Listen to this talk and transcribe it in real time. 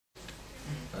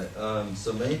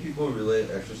So many people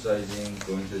relate exercising,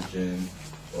 going to the gym,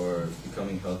 or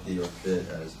becoming healthy or fit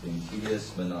as being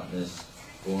tedious, monotonous,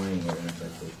 boring, or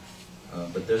ineffective.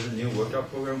 But there's a new workout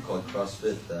program called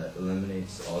CrossFit that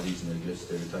eliminates all these negative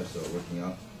stereotypes about working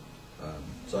out.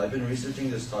 So I've been researching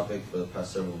this topic for the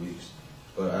past several weeks,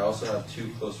 but I also have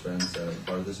two close friends that are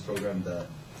part of this program that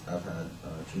have had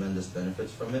tremendous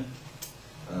benefits from it.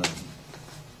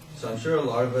 So I'm sure a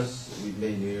lot of us, we've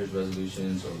made New Year's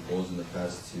resolutions or goals in the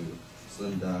past to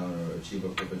slim down or achieve a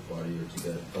perfect body or to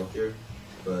get healthier,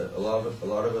 but a lot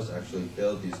of us actually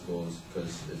failed these goals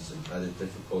because it's either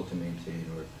difficult to maintain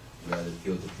or you either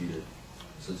feel defeated.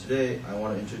 So today I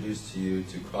want to introduce to you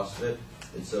to CrossFit.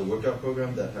 It's a workout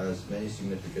program that has many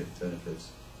significant benefits.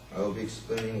 I will be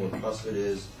explaining what CrossFit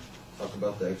is, talk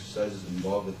about the exercises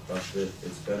involved with CrossFit,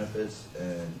 its benefits,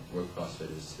 and where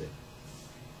CrossFit is today.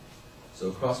 So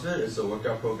CrossFit is a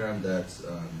workout program that's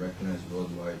recognized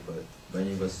worldwide, but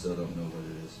many of us still don't know what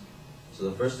it is. So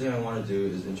the first thing I want to do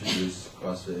is introduce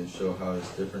CrossFit and show how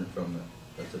it's different from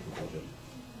a typical gym.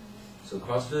 So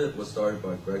CrossFit was started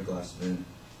by Greg Glassman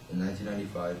in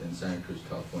 1995 in Santa Cruz,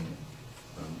 California.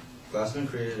 Glassman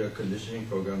created a conditioning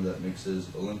program that mixes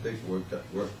Olympic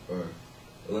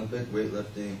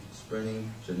weightlifting,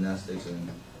 sprinting, gymnastics, and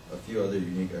a few other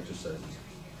unique exercises.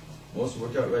 Most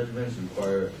workout regimens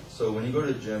require, so when you go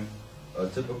to the gym, a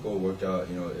typical workout,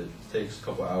 it takes a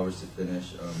couple hours to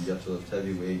finish. You have to lift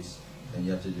heavy weights and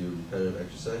you have to do repetitive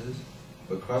exercises.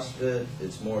 But CrossFit,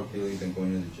 it's more appealing than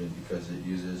going to the gym because it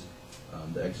uses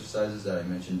the exercises that I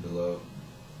mentioned below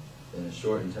in a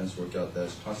short, intense workout that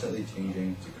is constantly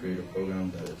changing to create a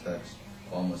program that attacks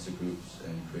all muscle groups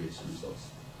and creates results.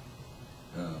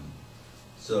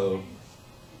 So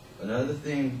another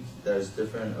thing that is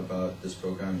different about this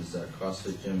program is that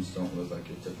CrossFit gyms don't look like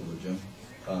a typical gym.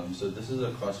 So this is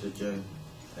a CrossFit gym,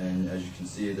 and as you can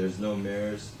see, there's no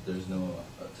mirrors, there's no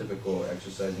typical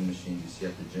exercising machine you see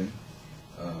at the gym.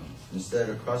 Instead,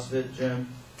 a CrossFit gym,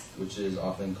 which is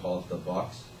often called the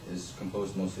box, is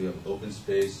composed mostly of open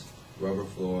space, rubber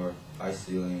floor, high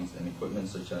ceilings, and equipment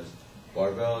such as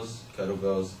barbells,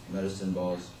 kettlebells, medicine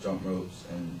balls, jump ropes,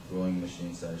 and rowing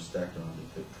machines that are stacked around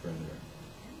the perimeter.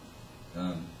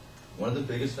 One of the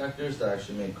biggest factors that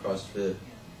actually make CrossFit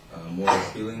more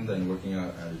appealing than working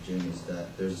out at a gym is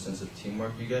that there's a sense of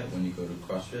teamwork you get when you go to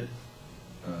CrossFit.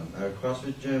 At a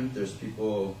CrossFit gym, there's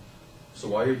people, so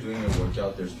while you're doing your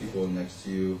workout, there's people next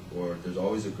to you, or there's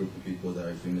always a group of people that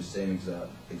are doing the same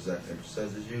exact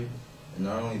exercise as you. And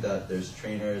not only that, there's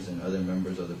trainers and other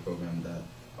members of the program that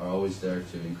are always there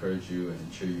to encourage you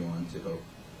and cheer you on to help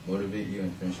motivate you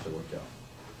and finish the workout.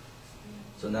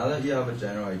 So now that you have a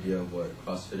general idea of what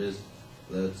CrossFit is,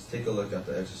 let's take a look at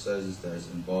the exercises that is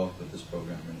involved with this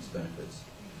program and its benefits.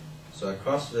 So at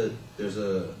CrossFit,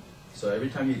 so every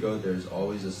time you go, there's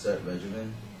always a set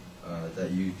regimen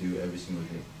that you do every single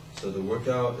day. So the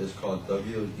workout is called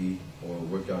WOD, or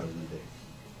Workout of the Day.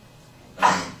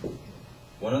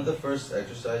 One of the first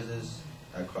exercises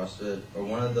at CrossFit, or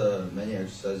one of the many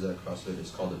exercises at CrossFit, is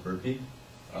called a burpee.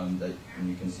 And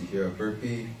you can see here a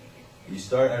burpee. You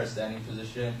start at a standing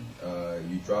position,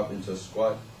 you drop into a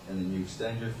squat, and then you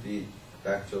extend your feet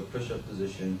back to a push-up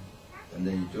position, and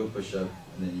then you do a push-up,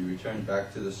 and then you return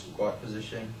back to the squat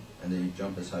position, and then you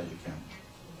jump as high as you can.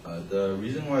 The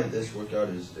reason why this workout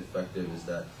is effective is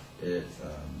that it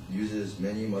uses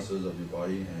many muscles of your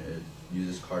body, and it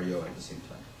uses cardio at the same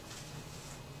time.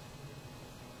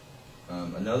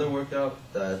 Another workout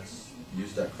that's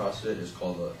used at CrossFit is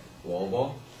called a wall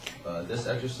ball. This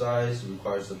exercise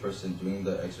requires the person doing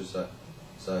the exercise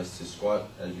to squat,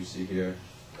 as you see here,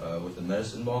 with a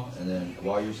medicine ball, and then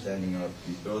while you're standing up,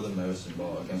 you throw the medicine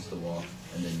ball against the wall,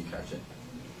 and then you catch it.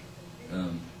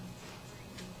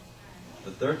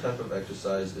 The third type of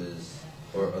exercise is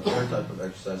the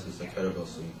kettlebell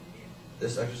swing.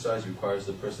 This exercise requires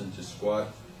the person to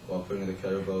squat while putting the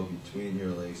kettlebell between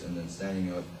your legs and then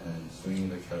standing up and swinging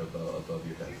the kettlebell above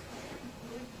your head.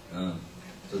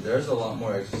 So there's a lot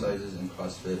more exercises in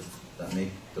CrossFit that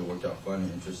make the workout fun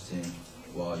and interesting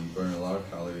while you burn a lot of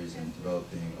calories and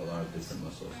developing a lot of different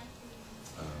muscles.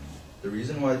 The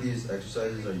reason why these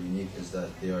exercises are unique is that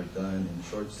they are done in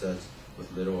short sets with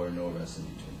little or no rest in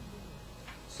between.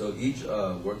 So each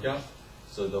workout,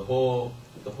 so the whole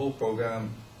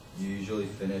program, you usually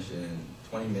finish in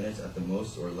 20 minutes at the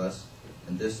most or less,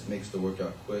 and this makes the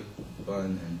workout quick,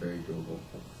 fun, and very doable.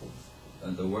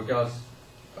 And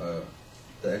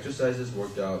the exercises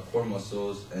work out core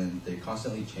muscles, and they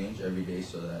constantly change every day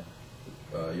so that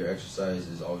your exercise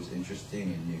is always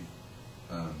interesting and new.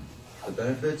 The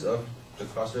benefits of the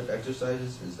CrossFit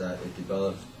exercises is that it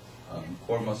develops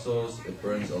Core muscles, it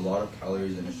burns a lot of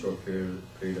calories in a short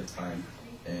period of time,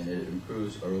 and it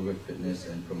improves aerobic fitness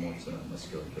and promotes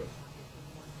muscular growth.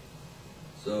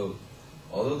 So,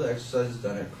 although the exercises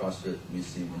done at CrossFit may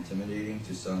seem intimidating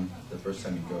to some the first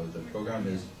time you go, the program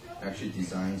is actually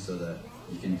designed so that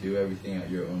you can do everything at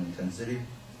your own intensity,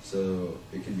 so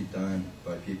it can be done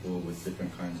by people with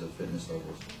different kinds of fitness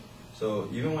levels. So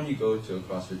even when you go to a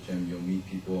CrossFit gym, you'll meet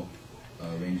people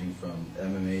ranging from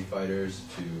MMA fighters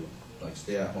to like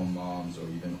stay-at-home moms, or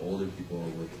even older people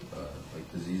with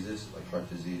like diseases, like heart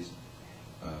disease.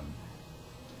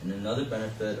 And another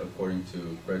benefit, according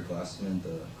to Greg Glassman,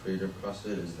 the creator of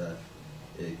CrossFit, is that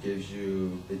it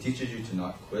teaches you to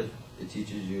not quit. It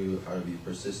teaches you how to be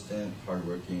persistent,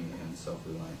 hardworking, and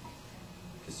self-reliant.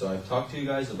 Okay, so I've talked to you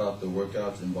guys about the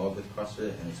workouts involved with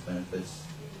CrossFit and its benefits.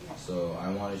 So I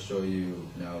want to show you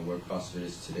now where CrossFit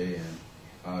is today and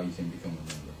how you can become a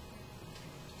member.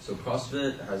 So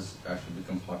CrossFit has actually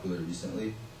become popular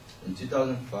recently. In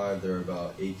 2005, there were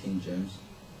about 18 gyms,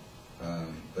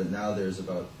 but now there's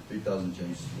about 3,000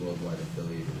 gyms worldwide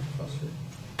affiliated with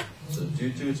CrossFit. So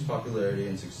due to its popularity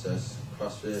and success,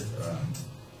 CrossFit,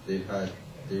 they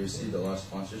received a lot of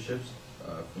sponsorships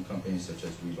from companies such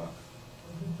as Reebok.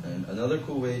 And another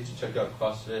cool way to check out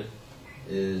CrossFit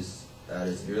is at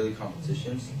its yearly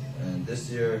competitions. And this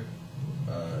year,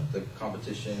 the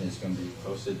competition is going to be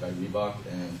hosted by Reebok,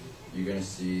 and you're going to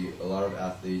see a lot of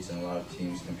athletes and a lot of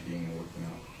teams competing and working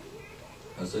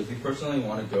out. So if you personally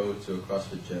want to go to a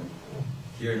CrossFit gym,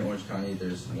 here in Orange County,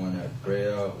 there's one at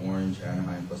Brea, Orange,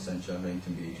 Anaheim, Placentia,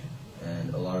 Huntington Beach,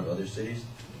 and a lot of other cities.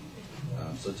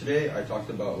 So today I talked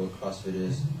about what CrossFit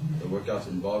is, the workouts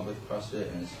involved with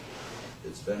CrossFit, and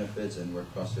its benefits, and where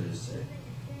CrossFit is today.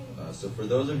 So for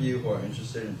those of you who are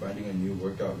interested in finding a new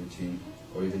workout routine,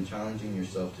 or even challenging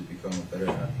yourself to become a better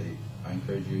athlete, I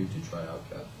encourage you to try out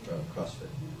CrossFit.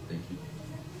 Thank you.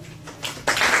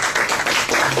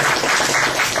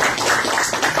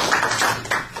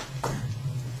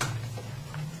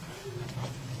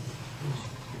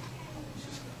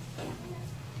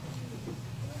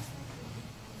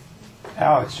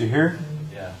 Alex, you here?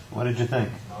 Yeah. What did you think?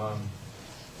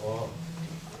 Well,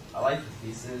 I like the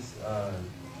thesis,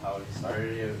 how it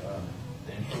started it.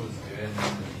 The intro was good, and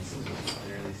then the thesis was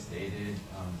clearly stated.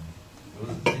 It was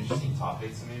an interesting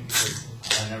topic to me because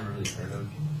I never really heard of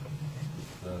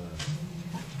the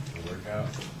workout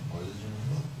or the gym.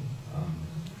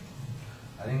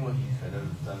 I think what he could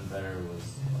have done better was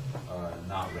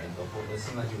not read the whole. It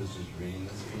seemed like he was just reading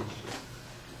the speech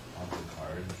off the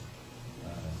card.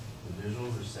 The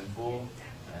visuals are simple,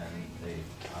 and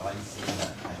I like seeing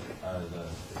that the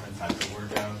different types of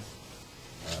workouts.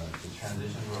 The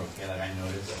transitions were okay. Like I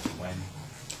noticed when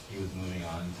he was moving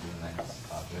on to the next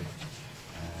topic,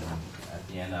 and at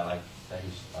the end, I like that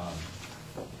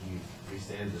he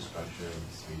restated the structure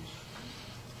of the speech.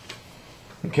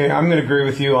 Okay, I'm going to agree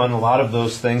with you on a lot of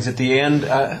those things. At the end,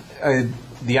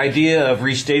 the idea of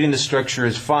restating the structure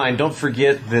is fine. Don't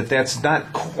forget that that's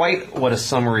not quite what a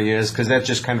summary is, because that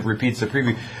just kind of repeats the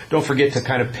preview. Don't forget to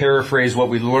kind of paraphrase what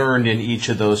we learned in each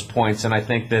of those points, and I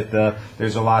think that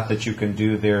there's a lot that you can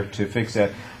do there to fix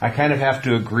that. I kind of have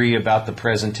to agree about the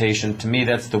presentation. To me,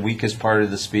 that's the weakest part of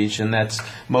the speech, and that's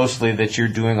mostly that you're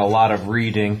doing a lot of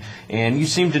reading. And you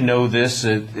seem to know this.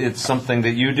 It's something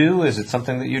that you do? Is it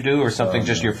something that you do, or something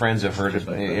just your friends have heard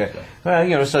about? Yeah.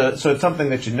 Well, so it's something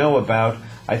that you know about.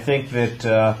 I think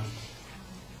that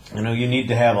you need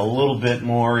to have a little bit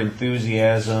more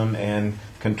enthusiasm and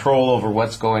control over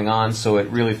what's going on, so it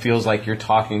really feels like you're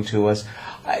talking to us.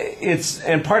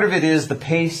 And part of it is the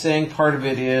pacing, part of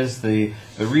it is the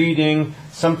reading.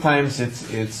 Sometimes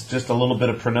it's just a little bit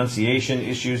of pronunciation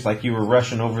issues, like you were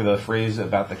rushing over the phrase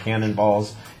about the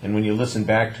cannonballs, and when you listen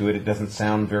back to it, it doesn't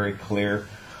sound very clear.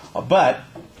 But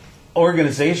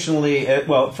organizationally,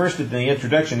 well, first in the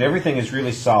introduction, everything is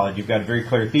really solid. You've got a very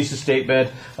clear thesis statement,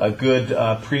 a good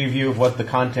preview of what the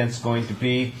content's going to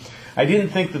be. I didn't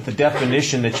think that the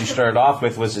definition that you started off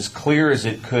with was as clear as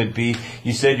it could be.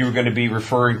 You said you were going to be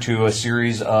referring to a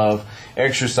series of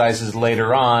exercises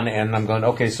later on, and I'm going,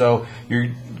 okay, so you're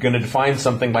going to define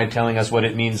something by telling us what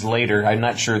it means later. I'm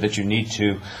not sure that you need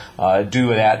to do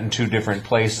that in two different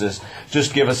places.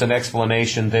 Just give us an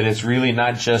explanation that it's really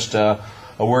not just a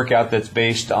workout that's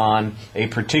based on a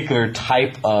particular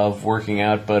type of working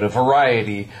out, but a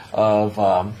variety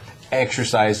of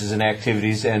exercises and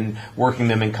activities, and working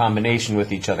them in combination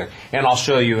with each other. And I'll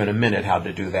show you in a minute how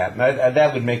to do that.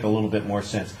 That would make a little bit more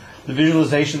sense. The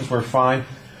visualizations were fine.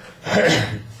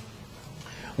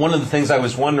 One of the things I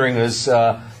was wondering is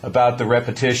about the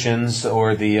repetitions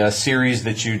or the series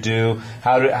that you do.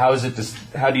 How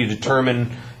do you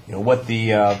determine what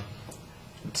the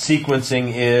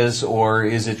sequencing is, or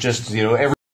is it just, every